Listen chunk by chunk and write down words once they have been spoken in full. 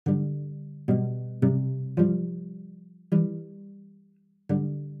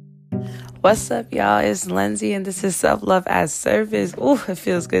What's up, y'all? It's Lindsay, and this is Self-Love as Service. Ooh, it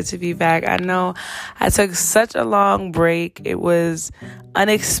feels good to be back. I know I took such a long break. It was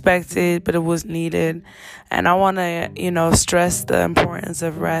unexpected, but it was needed. And I want to, stress the importance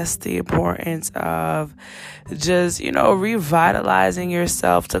of rest, the importance of just, revitalizing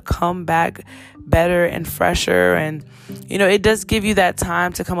yourself to come back better and fresher. And, it does give you that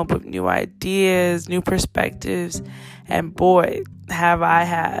time to come up with new ideas, new perspectives. And boy, have I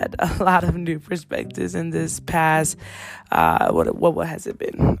had a lot of new perspectives in this past, what has it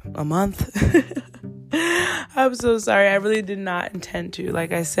been? A month? I'm so sorry. I really did not intend to,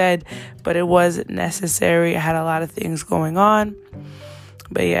 like I said, but it was necessary. I had a lot of things going on.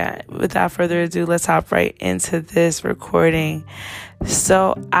 But yeah, without further ado, let's hop right into this recording.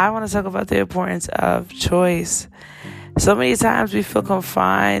 So I want to talk about the importance of choice. So many times we feel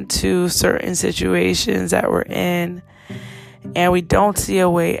confined to certain situations that we're in, and we don't see a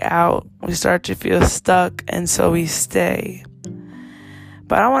way out. We start to feel stuck, and so we stay.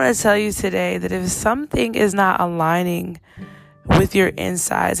 But I want to tell you today that if something is not aligning with your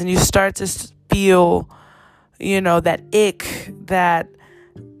insides and you start to feel, that ick, that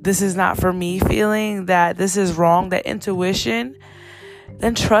this is not for me feeling, that this is wrong, that intuition,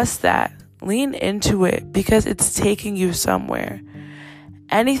 then trust that. Lean into it because it's taking you somewhere.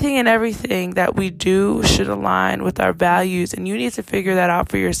 Anything and everything that we do should align with our values, and you need to figure that out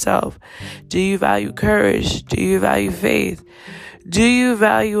for yourself. Do you value courage? Do you value faith? Do you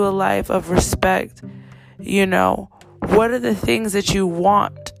value a life of respect? What are the things that you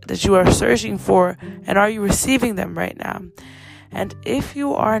want, that you are searching for, and are you receiving them right now? And if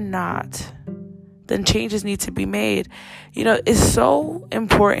you are not, then changes need to be made. It's so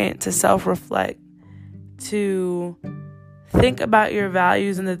important to self-reflect, to think about your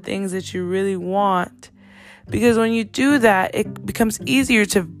values and the things that you really want. Because when you do that, it becomes easier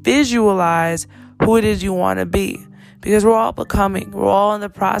to visualize who it is you want to be. Because we're all becoming, we're all in the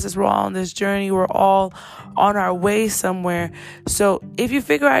process, we're all on this journey, we're all on our way somewhere. So if you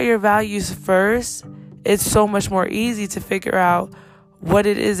figure out your values first, it's so much more easy to figure out what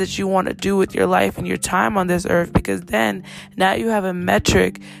it is that you want to do with your life and your time on this earth, because then now you have a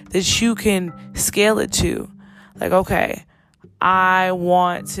metric that you can scale it to. Like, okay, I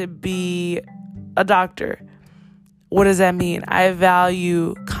want to be a doctor. What does that mean? I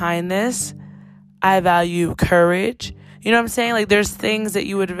value kindness. I value courage. You know what I'm saying? Like, there's things that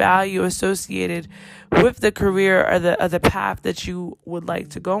you would value associated with the career or the path that you would like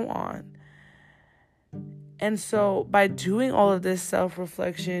to go on. And so by doing all of this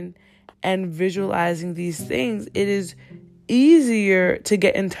self-reflection and visualizing these things, it is easier to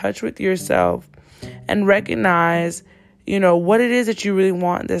get in touch with yourself and recognize, what it is that you really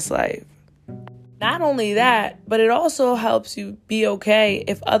want in this life. Not only that, but it also helps you be okay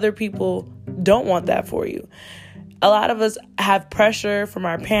if other people don't want that for you. A lot of us have pressure from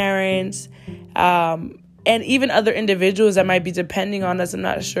our parents, and even other individuals that might be depending on us. I'm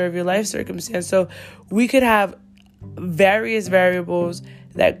not sure of your life circumstance. So we could have various variables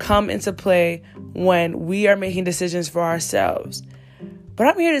that come into play when we are making decisions for ourselves. But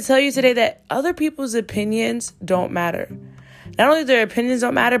I'm here to tell you today that other people's opinions don't matter. Not only their opinions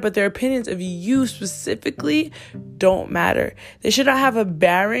don't matter, but their opinions of you specifically don't matter. They should not have a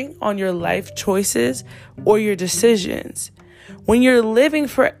bearing on your life choices or your decisions. When you're living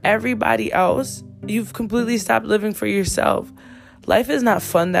for everybody else, you've completely stopped living for yourself. Life is not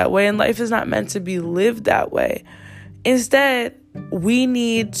fun that way, and life is not meant to be lived that way. Instead, we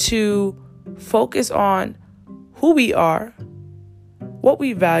need to focus on who we are, what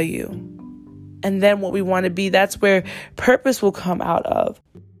we value, and then what we want to be. That's where purpose will come out of.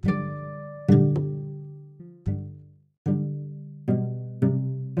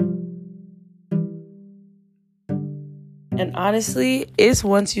 And honestly, it's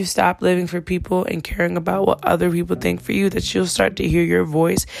once you stop living for people and caring about what other people think for you that you'll start to hear your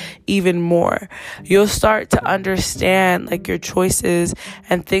voice even more. You'll start to understand your choices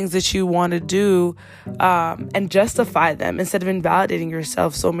and things that you want to do, and justify them instead of invalidating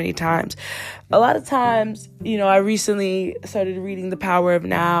yourself so many times. A lot of times, I recently started reading The Power of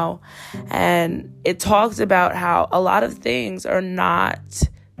Now, and it talks about how a lot of things are not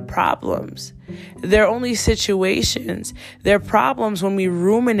problems. They're only situations. They're problems when we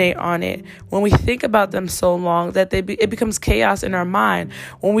ruminate on it, when we think about them so long that it becomes chaos in our mind.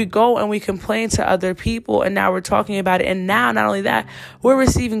 When we go and we complain to other people, and now we're talking about it, and now not only that, we're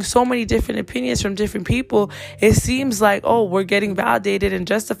receiving so many different opinions from different people. It seems like, we're getting validated and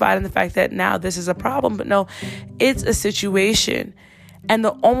justified in the fact that now this is a problem. But no, it's a situation. And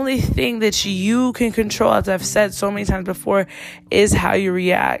the only thing that you can control, as I've said so many times before, is how you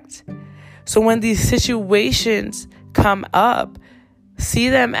react. So when these situations come up, see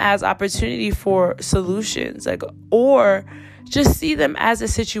them as opportunity for solutions, or just see them as a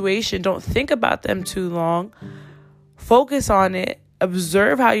situation. Don't think about them too long. Focus on it.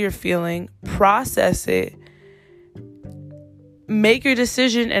 Observe how you're feeling. Process it. Make your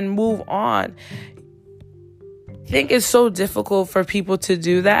decision and move on. I think it's so difficult for people to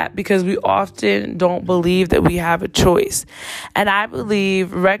do that because we often don't believe that we have a choice. And I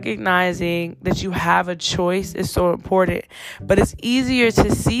believe recognizing that you have a choice is so important. But it's easier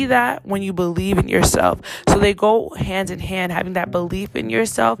to see that when you believe in yourself. So they go hand in hand. Having that belief in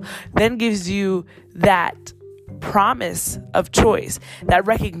yourself then gives you that promise of choice, that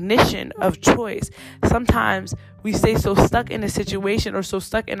recognition of choice. Sometimes we stay so stuck in a situation or so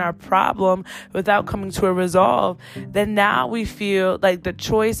stuck in our problem without coming to a resolve, then now we feel like the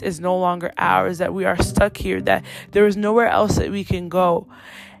choice is no longer ours, that we are stuck here, that there is nowhere else that we can go.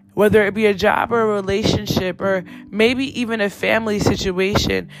 Whether it be a job or a relationship or maybe even a family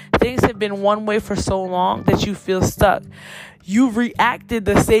situation, things have been one way for so long that you feel stuck. You've reacted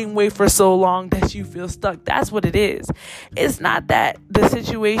the same way for so long that you feel stuck. That's what it is. It's not that the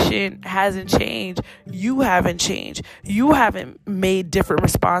situation hasn't changed. You haven't changed. You haven't made different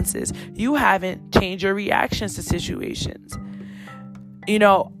responses. You haven't changed your reactions to situations.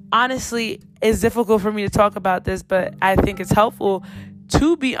 Honestly, it's difficult for me to talk about this, but I think it's helpful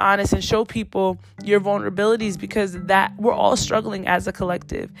to be honest and show people your vulnerabilities, because that we're all struggling as a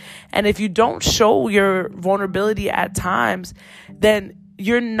collective. And if you don't show your vulnerability at times, then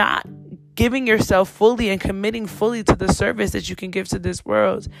you're not giving yourself fully and committing fully to the service that you can give to this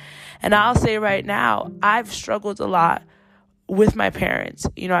world. And I'll say right now, I've struggled a lot with my parents.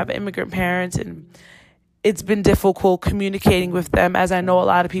 I have immigrant parents, and it's been difficult communicating with them, as I know a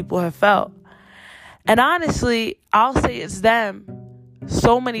lot of people have felt. And honestly, I'll say it's them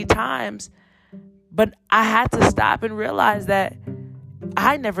so many times, but I had to stop and realize that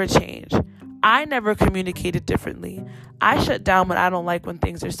I never changed. I never communicated differently. I shut down when I don't like when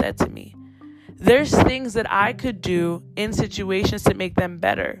things are said to me. There's things that I could do in situations to make them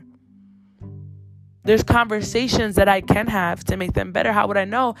better. There's conversations that I can have to make them better. How would I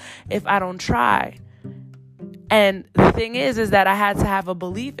know if I don't try? And the thing is that I had to have a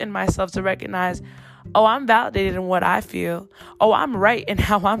belief in myself to recognize, oh, I'm validated in what I feel. Oh, I'm right in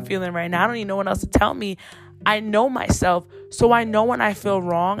how I'm feeling right now. I don't need no one else to tell me. I know myself, so I know when I feel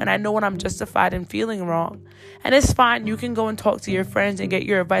wrong, and I know when I'm justified in feeling wrong. And it's fine. You can go and talk to your friends and get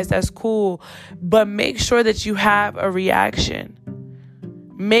your advice. That's cool. But make sure that you have a reaction.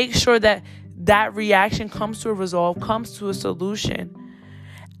 Make sure that that reaction comes to a resolve, comes to a solution.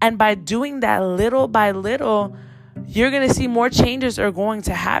 And by doing that little by little, you're going to see more changes are going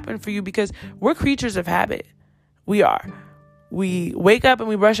to happen for you, because we're creatures of habit. We are. We wake up and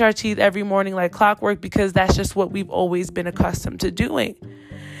we brush our teeth every morning like clockwork, because that's just what we've always been accustomed to doing.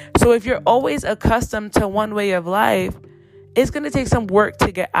 So if you're always accustomed to one way of life, it's going to take some work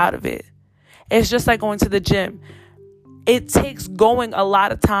to get out of it. It's just like going to the gym. It takes going a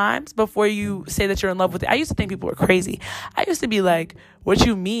lot of times before you say that you're in love with it. I used to think people were crazy. I used to be like, what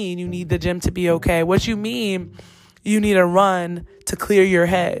you mean you need the gym to be okay? What you mean you need a run to clear your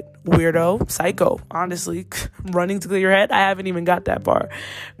head? Weirdo, psycho, honestly. Running to clear your head? I haven't even got that far.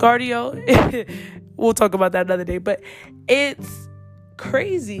 Cardio, we'll talk about that another day. But it's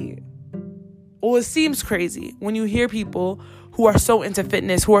crazy. Well, it seems crazy when you hear people who are so into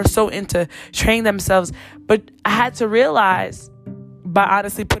fitness, who are so into training themselves. But I had to realize, by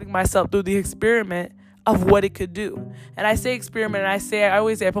honestly putting myself through the experiment of what it could do. And I say experiment, and I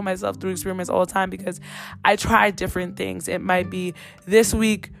always say I put myself through experiments all the time, because I try different things. It might be this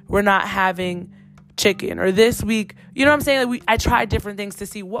week we're not having chicken, or this week, you know what I'm saying? I try different things to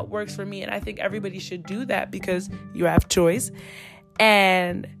see what works for me. And I think everybody should do that, because you have choice.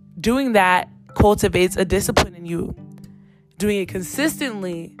 And doing that cultivates a discipline in you. Doing it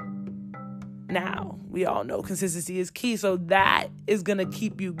consistently, now we all know consistency is key. So that is going to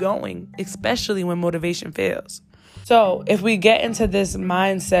keep you going, especially when motivation fails. So if we get into this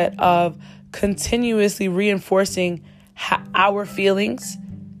mindset of continuously reinforcing our feelings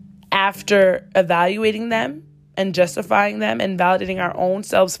after evaluating them and justifying them and validating our own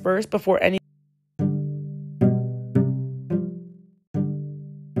selves first before anybody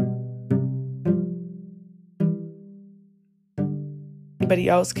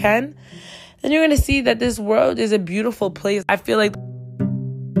else can, then you're going to see that this world is a beautiful place. I feel like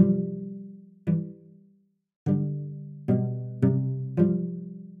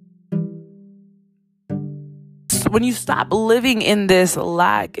when you stop living in this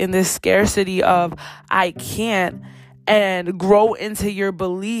lack, in this scarcity of I can't, and grow into your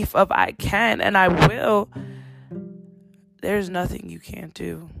belief of I can and I will, there's nothing you can't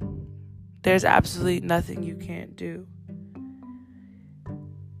do. There's absolutely nothing you can't do.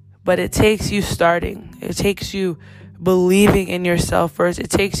 But it takes you starting. It takes you believing in yourself first. It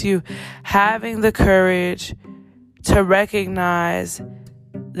takes you having the courage to recognize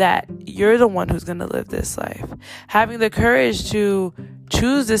that you're the one who's going to live this life. Having the courage to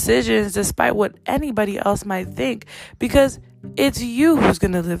choose decisions despite what anybody else might think, because it's you who's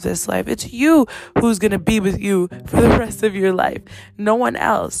going to live this life. It's you who's going to be with you for the rest of your life. No one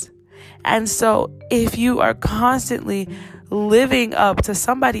else. And so if you are constantly living up to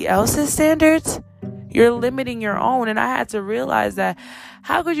somebody else's standards, you're limiting your own. And I had to realize that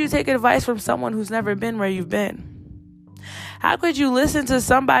how could you take advice from someone who's never been where you've been? How could you listen to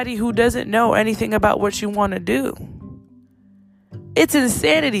somebody who doesn't know anything about what you want to do? It's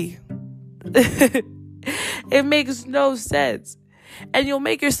insanity. It makes no sense. And you'll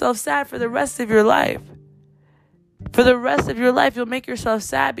make yourself sad for the rest of your life. For the rest of your life, you'll make yourself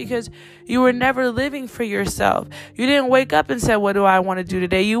sad because you were never living for yourself. You didn't wake up and say, what do I want to do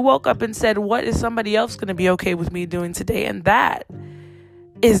today? You woke up and said, what is somebody else going to be okay with me doing today? And that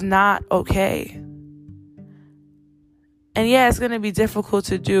is not okay. And yeah, it's going to be difficult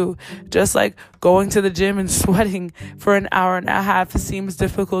to do. Just like going to the gym and sweating for an hour and a half seems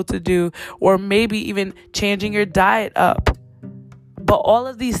difficult to do. Or maybe even changing your diet up. But all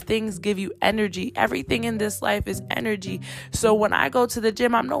of these things give you energy. Everything in this life is energy. So when I go to the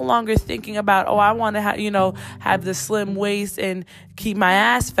gym, I'm no longer thinking about, I want to have the slim waist and keep my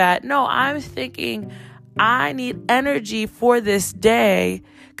ass fat. No, I'm thinking I need energy for this day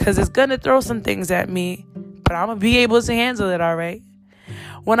because it's going to throw some things at me, but I'm going to be able to handle it, all right?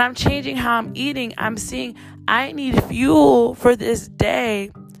 When I'm changing how I'm eating, I'm seeing I need fuel for this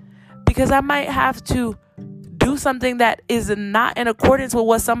day because I might have to do something that is not in accordance with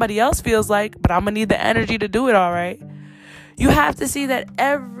what somebody else feels like, but I'm going to need the energy to do it, all right? You have to see that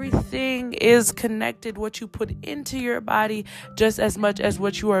everything is connected. What you put into your body just as much as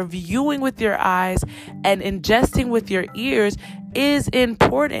what you are viewing with your eyes and ingesting with your ears is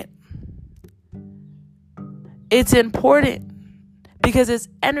important. It's important because it's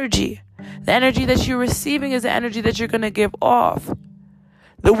energy. The energy that you're receiving is the energy that you're going to give off.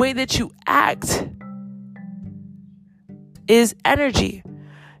 The way that you act is energy,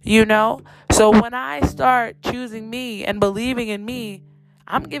 So when I start choosing me and believing in me,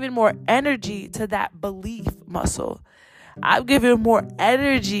 I'm giving more energy to that belief muscle. I'm giving more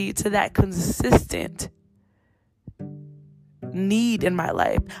energy to that consistent need in my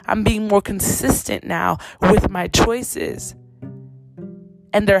life. I'm being more consistent now with my choices.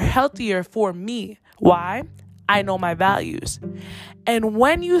 And they're healthier for me. Why? I know my values. And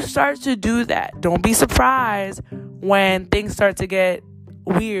when you start to do that, don't be surprised when things start to get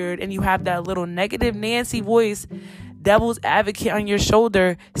weird and you have that little negative Nancy voice, devil's advocate on your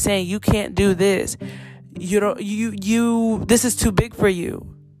shoulder saying you can't do this. This is too big for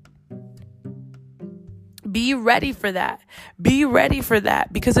you. Be ready for that. Be ready for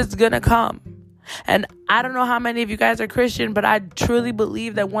that because it's going to come. And I don't know how many of you guys are Christian, but I truly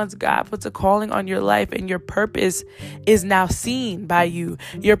believe that once God puts a calling on your life and your purpose is now seen by you,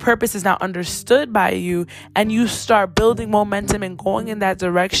 your purpose is now understood by you, and you start building momentum and going in that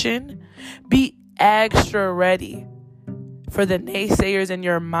direction, be extra ready for the naysayers in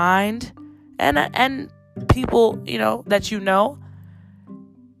your mind and people, that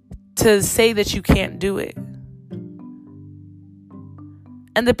to say that you can't do it.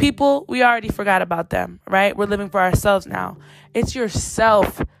 And the people, we already forgot about them, right? We're living for ourselves now. It's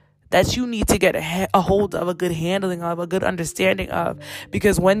yourself that you need to get a hold of, a good handling of, a good understanding of.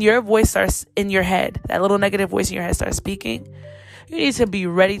 Because when your voice starts in your head, that little negative voice in your head starts speaking, you need to be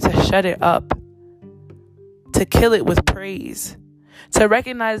ready to shut it up, to kill it with praise, to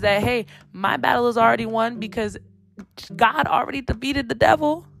recognize that, hey, my battle is already won because God already defeated the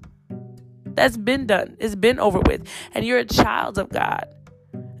devil. That's been done. It's been over with. And you're a child of God.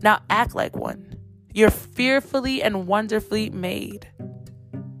 Now act like one. You're fearfully and wonderfully made.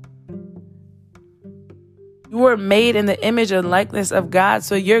 You were made in the image and likeness of God,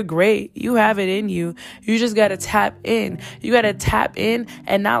 so you're great. You have it in you. You just got to tap in. You got to tap in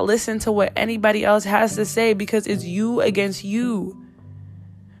and not listen to what anybody else has to say because it's you against you.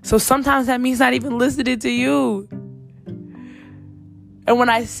 So sometimes that means not even listening to you. And when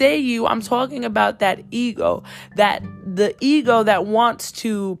I say you, I'm talking about that ego, that the ego that wants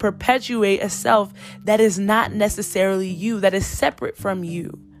to perpetuate a self that is not necessarily you, that is separate from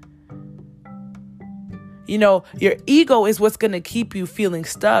you. Your ego is what's going to keep you feeling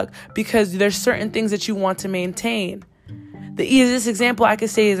stuck because there's certain things that you want to maintain. The easiest example I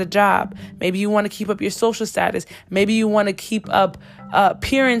could say is a job. Maybe you want to keep up your social status. Maybe you want to keep up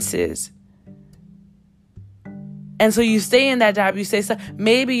appearances. And so you stay in that job. You say, so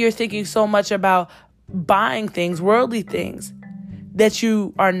maybe you're thinking so much about buying things, worldly things, that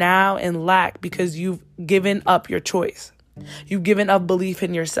you are now in lack because you've given up your choice. You've given up belief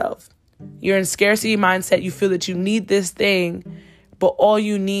in yourself. You're in scarcity mindset. You feel that you need this thing, but all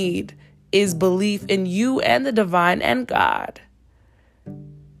you need is belief in you and the divine and God.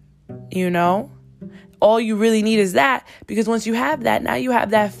 You know, all you really need is that, because once you have that, now you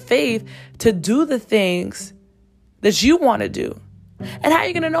have that faith to do the things that you want to do. And how are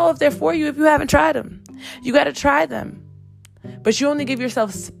you going to know if they're for you if you haven't tried them? You got to try them. But you only give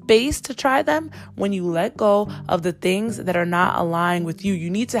yourself space to try them when you let go of the things that are not aligned with you. You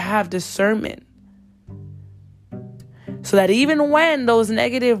need to have discernment. So that even when those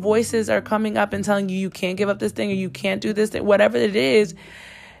negative voices are coming up and telling you you can't give up this thing or you can't do this thing, whatever it is,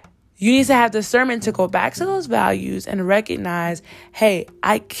 you need to have discernment to go back to those values and recognize, hey,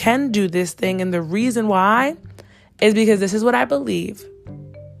 I can do this thing. And the reason why is because this is what I believe.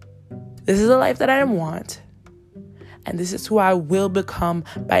 This is the life that I want. And this is who I will become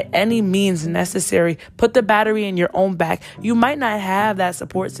by any means necessary. Put the battery in your own back. You might not have that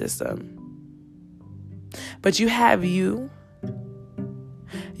support system, but you have you.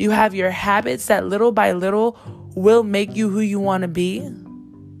 You have your habits that little by little will make you who you want to be.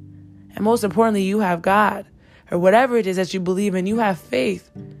 And most importantly, you have God, or whatever it is that you believe in. You have faith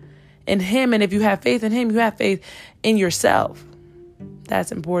in Him. And if you have faith in Him, you have faith in yourself.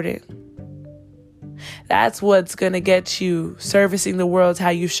 That's important. That's what's going to get you servicing the world how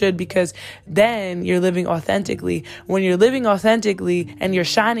you should, because then you're living authentically. When you're living authentically and you're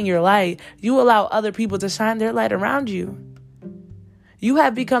shining your light, you allow other people to shine their light around you. You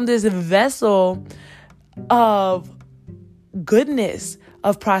have become this vessel of goodness,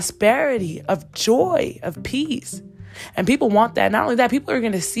 of prosperity, of joy, of peace. And people want that. Not only that, people are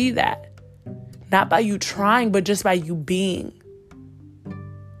going to see that. Not by you trying, but just by you being.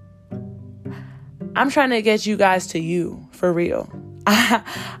 I'm trying to get you guys to you, for real.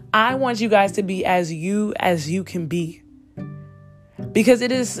 I want you guys to be as you can be. Because it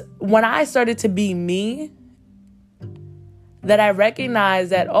is when I started to be me that I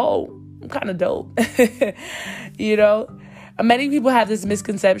recognized that, oh, I'm kind of dope. You know, many people have this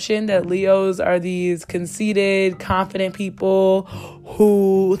misconception that Leos are these conceited, confident people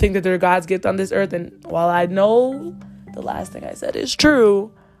who think that they're God's gift on this earth. And while I know the last thing I said is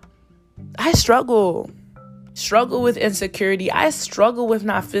true, I struggle with insecurity. I struggle with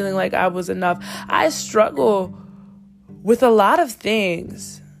not feeling like I was enough. I struggle with a lot of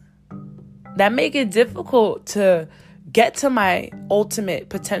things that make it difficult to get to my ultimate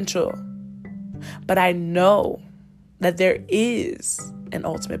potential. But I know that there is an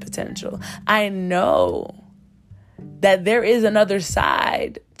ultimate potential. I know that there is another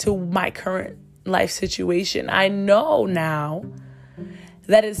side to my current life situation. I know now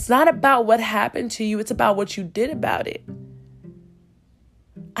that it's not about what happened to you, it's about what you did about it.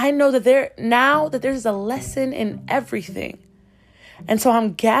 I know that there's a lesson in everything. And so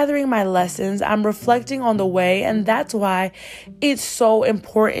I'm gathering my lessons, I'm reflecting on the way, and that's why it's so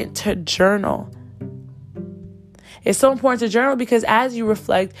important to journal. It's so important to journal because as you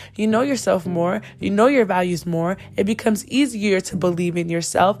reflect, you know yourself more, you know your values more, it becomes easier to believe in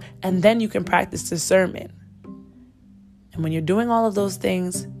yourself, and then you can practice discernment. And when you're doing all of those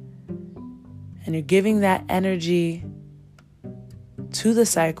things and you're giving that energy to the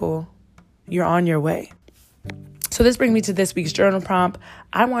cycle, you're on your way. So this brings me to this week's journal prompt.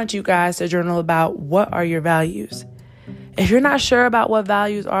 I want you guys to journal about what are your values. If you're not sure about what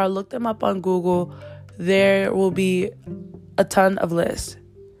values are, look them up on Google. There will be a ton of lists.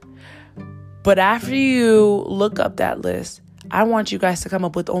 But after you look up that list, I want you guys to come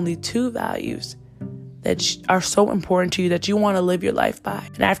up with only 2 values that are so important to you that you want to live your life by.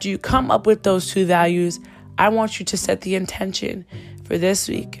 And after you come up with those 2 values, I want you to set the intention for this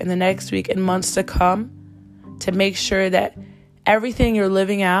week and the next week and months to come to make sure that everything you're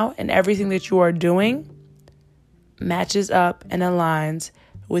living out and everything that you are doing matches up and aligns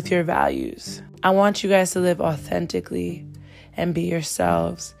with your values. I want you guys to live authentically and be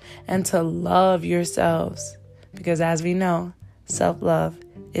yourselves and to love yourselves, because as we know, self-love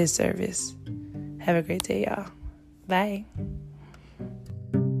is service. Have a great day, y'all. Bye.